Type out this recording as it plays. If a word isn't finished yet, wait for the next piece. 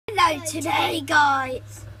So today,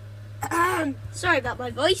 guys, sorry about my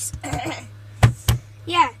voice.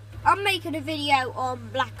 Yeah, I'm making a video on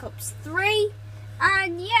Black Ops 3,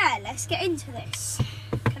 and yeah, let's get into this.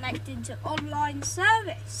 Connecting to online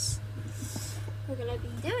service. We're gonna be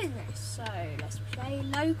doing this, so let's play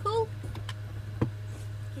local.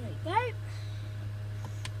 Here we go.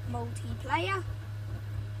 Multiplayer.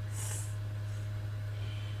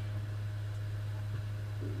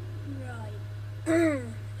 Right.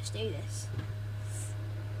 Let's do this.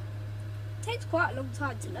 It takes quite a long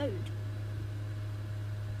time to load.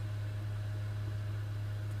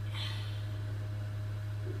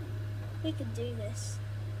 We can do this.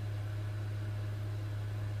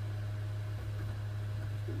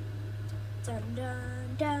 Dun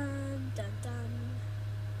dun dun dun dun.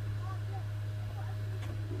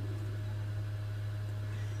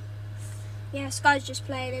 Yeah, Sky's just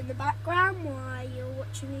playing in the background while you're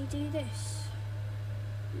watching me do this.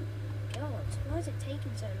 God, why is it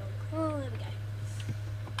taking so long? Oh, there we go.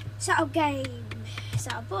 Set up game.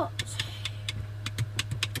 Set up bot.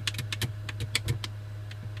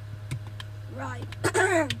 Right.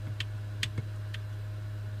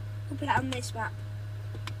 We'll play on this map.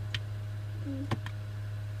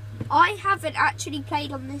 I haven't actually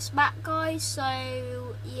played on this map, guys,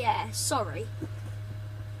 so yeah, sorry.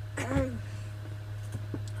 I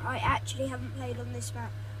actually haven't played on this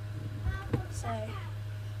map, so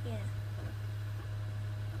yeah.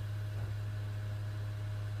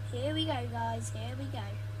 Here we go, guys, here we go.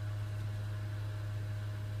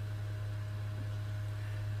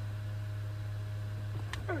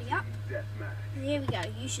 Hurry up. Here we go,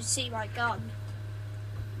 you should see my gun.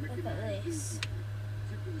 Look at this.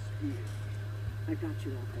 I got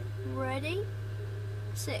you out there. Ready?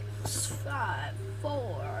 6, 5,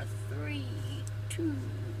 4, 3, 2,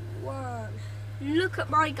 1. Look at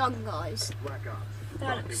my gun, guys.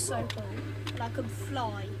 That looks so cool. And I can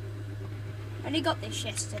fly. I only got this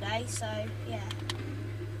yesterday, so yeah.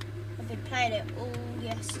 I've been playing it all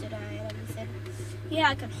yesterday and everything. Yeah,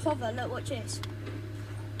 I can hover. Look, watch this.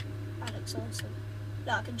 That looks awesome.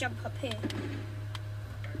 Look, I can jump up here.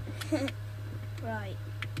 Right.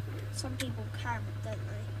 Some people can, don't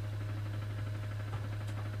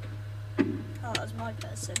they? Oh, that was my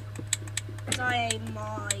person. Because I aim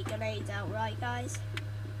my grenades out right, guys.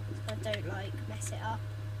 So I don't, like, mess it up.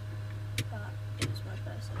 But it was my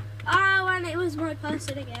person. Oh, and it was my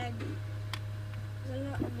person again. There's a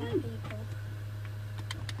lot of my people.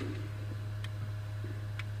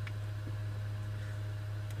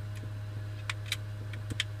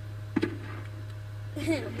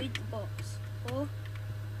 Read the box. Or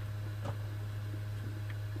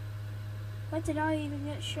where did I even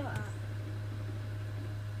get shot at?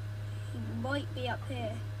 He might be up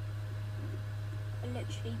here. I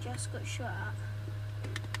literally just got shot at.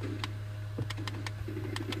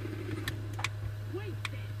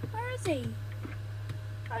 Where is he?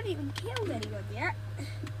 I haven't even killed anyone yet.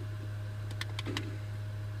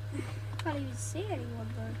 Can't even see anyone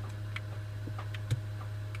though.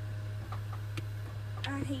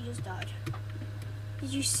 And he just died.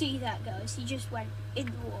 Did you see that, guys? He just went in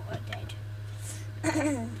the water dead.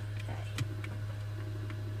 Okay.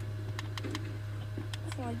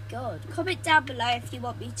 Oh my god. Comment down below if you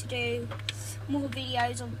want me to do more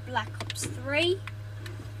videos on Black Ops 3.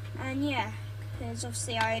 And yeah, because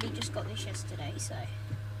obviously I only just got this yesterday, so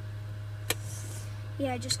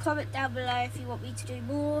yeah, just comment down below if you want me to do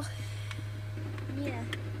more. Yeah.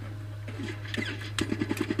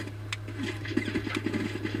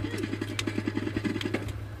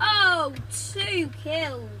 Oh, 2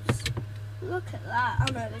 kills. Look at that.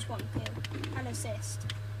 Oh no, there's 1 kill. An assist.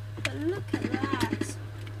 But look at that.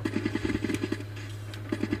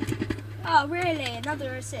 Oh, really?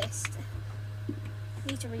 Another assist.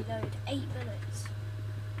 Need to reload. 8 bullets.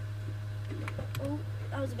 Oh,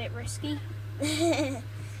 that was a bit risky.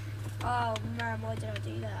 Oh man, why did I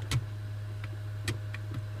do that?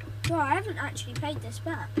 Well, I haven't actually played this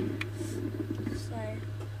map. So, I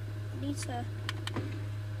need to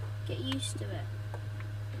get used to it.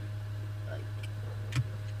 Like,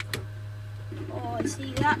 oh, I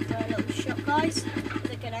see that for a little shot, guys.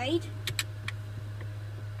 With a grenade.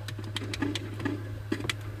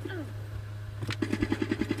 Oh.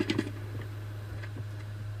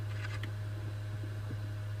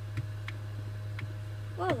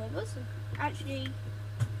 Well, there was actually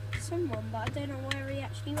someone, but I don't know where he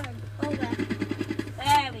actually went. Oh, there.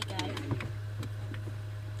 There we go.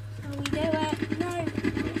 How we do it? No.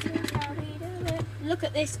 This is how we do it. Look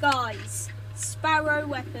at this, guys. Sparrow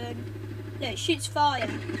weapon. Look, it shoots fire.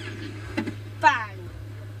 Bang.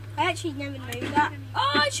 I actually never knew that.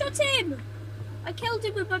 Oh, I shot him! I killed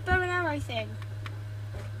him with my bow and arrow thing.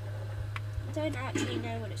 I don't actually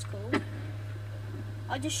know what it's called.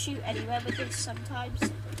 I just shoot anywhere with this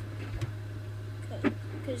sometimes.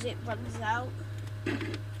 Because it runs out.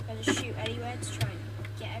 I just shoot anywhere to try and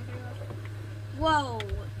get everyone. Whoa!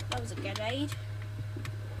 That was a grenade.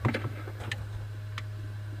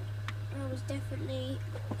 That was definitely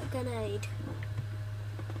a grenade.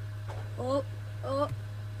 Oh, I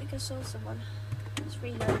think I saw someone. Let's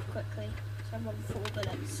reload quickly. So I'm on 4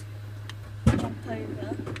 bullets. Jump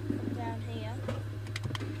over. Come down here.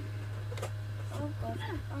 Oh god.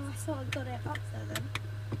 Oh, I thought I got it up there then.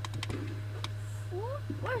 What?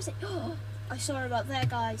 Where is it? Oh, I saw him up there,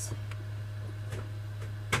 guys.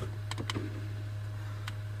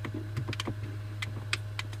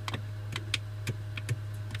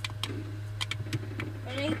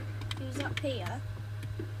 Ready? He was up here.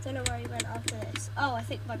 Don't know where he went after this. Oh, I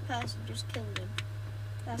think my person just killed him.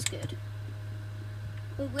 That's good.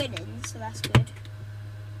 We're winning, so that's good.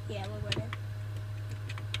 Yeah, we're winning.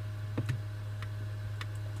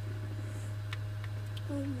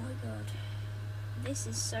 Oh my god. This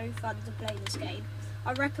is so fun to play this game.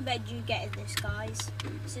 I recommend you getting this, guys.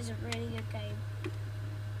 This is a really good game.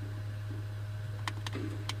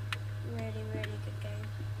 Really, really good game.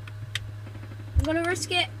 I'm gonna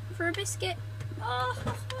risk it for a biscuit. Oh,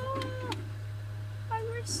 I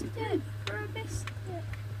risked it for a biscuit.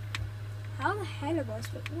 How the hell am I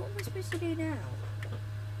supposed? What am I supposed to do now?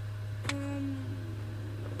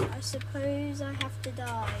 I suppose I have to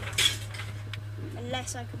die.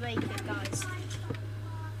 Unless I can make it, guys.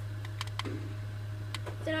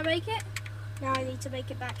 Did I make it? Now I need to make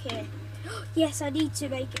it back here. Yes, I need to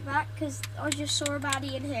make it back because I just saw a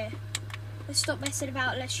baddie in here. Let's stop messing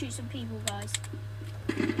about. Let's shoot some people, guys.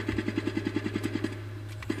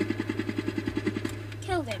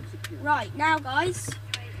 Killed him. Right, now, guys.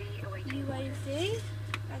 UAV.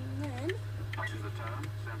 And then...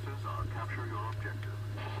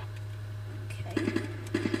 Okay.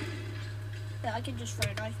 Yeah, I can just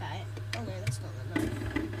throw a knife at it. Oh no, that's not the knife.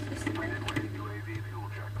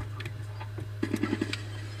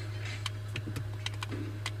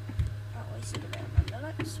 That wasted a bit of my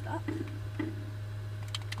bullets, but...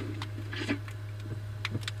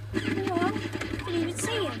 Oh, didn't even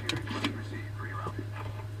see him.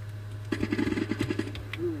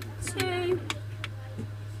 2.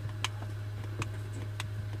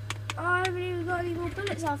 I haven't even got any more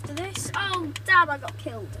bullets after this. Oh, damn, I got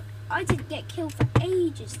killed. I didn't get killed for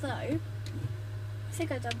ages, though. I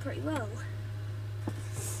think I've done pretty well.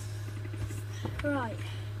 Right.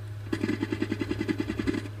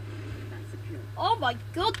 Oh my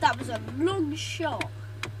god, that was a long shot.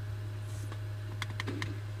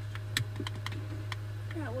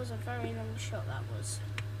 That was a very long shot, that was.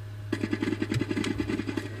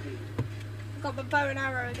 I've got my bow and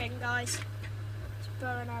arrow again, guys. It's a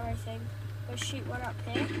bow and arrow thing. Go shoot one up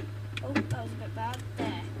here. Oh, that was a bit bad.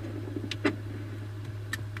 There.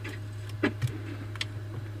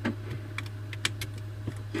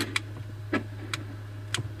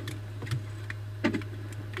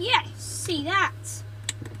 Yes, see that?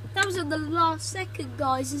 That was at the last second,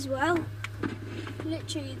 guys, as well.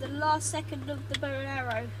 Literally the last second of the bow and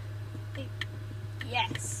arrow.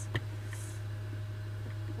 Yes.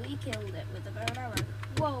 We killed it with the bow and arrow.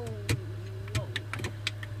 Whoa. Whoa.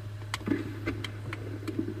 Did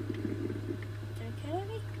I kill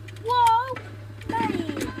any? Whoa!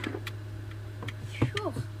 Man!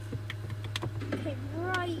 Phew. Came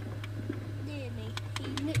right near me. He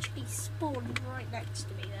literally spawned right next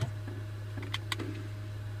to me there.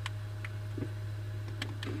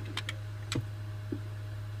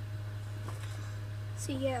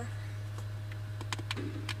 So yeah.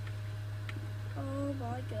 Oh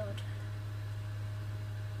my god.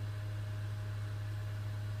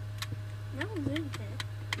 No one's in here.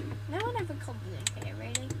 No one ever comes in here,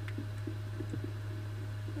 really.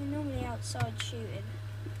 We're normally outside shooting.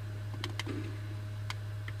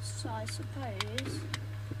 So I suppose...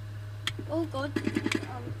 Oh god.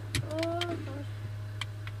 Oh god.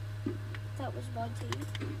 That was my team.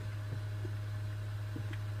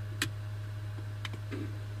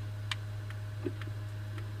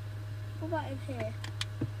 What about in here?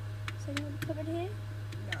 Is anyone coming here?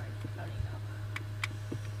 No, probably not.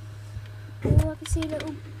 Oh, I can see a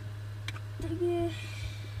little thing here.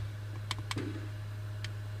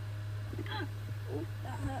 Oh,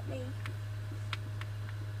 that hurt me.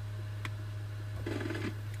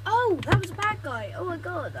 Oh, that was a bad guy. Oh my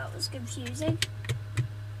god, that was confusing.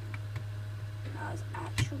 That was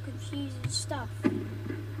actual confusing stuff. Okay,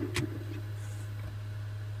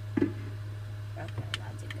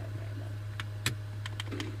 that didn't go very well.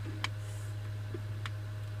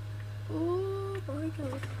 my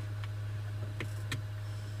god.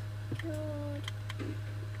 God.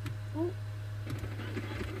 Oh.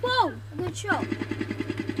 Whoa! A good shot.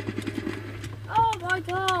 Oh my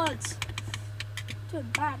god.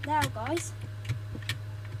 Doing bad now, guys.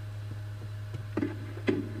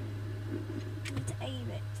 Need to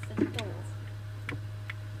aim it for the door.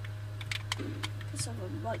 Because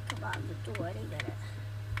someone might come out of the door any minute.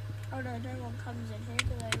 Oh no, no one comes in here,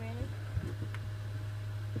 do they really?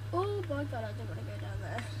 Oh my god, I don't want to go down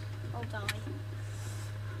there. I'll die.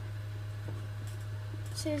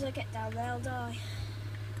 As soon as I get down there, I'll die.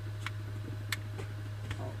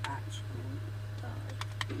 I'll actually die.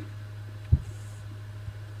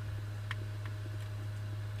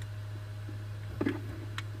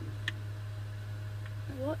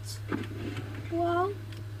 What? Whoa.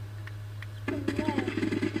 There.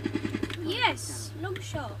 Yes! Long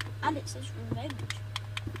shot. And it says revenge.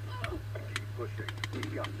 Keep pushing. We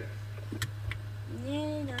got this.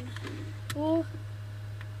 Yeah, done. Oh.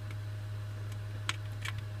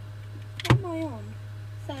 What am I on?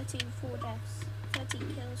 13, 4 deaths. 13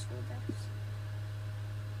 kills, 4 deaths.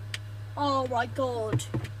 Oh my god.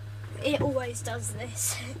 It always does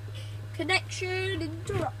this. Connection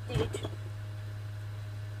interrupted.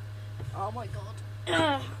 Oh my god.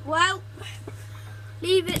 Well,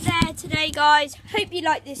 leave it there today, guys. Hope you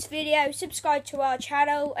liked this video. Subscribe to our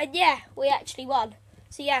channel. And yeah, we actually won.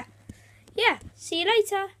 So yeah, see you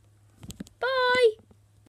later. Bye.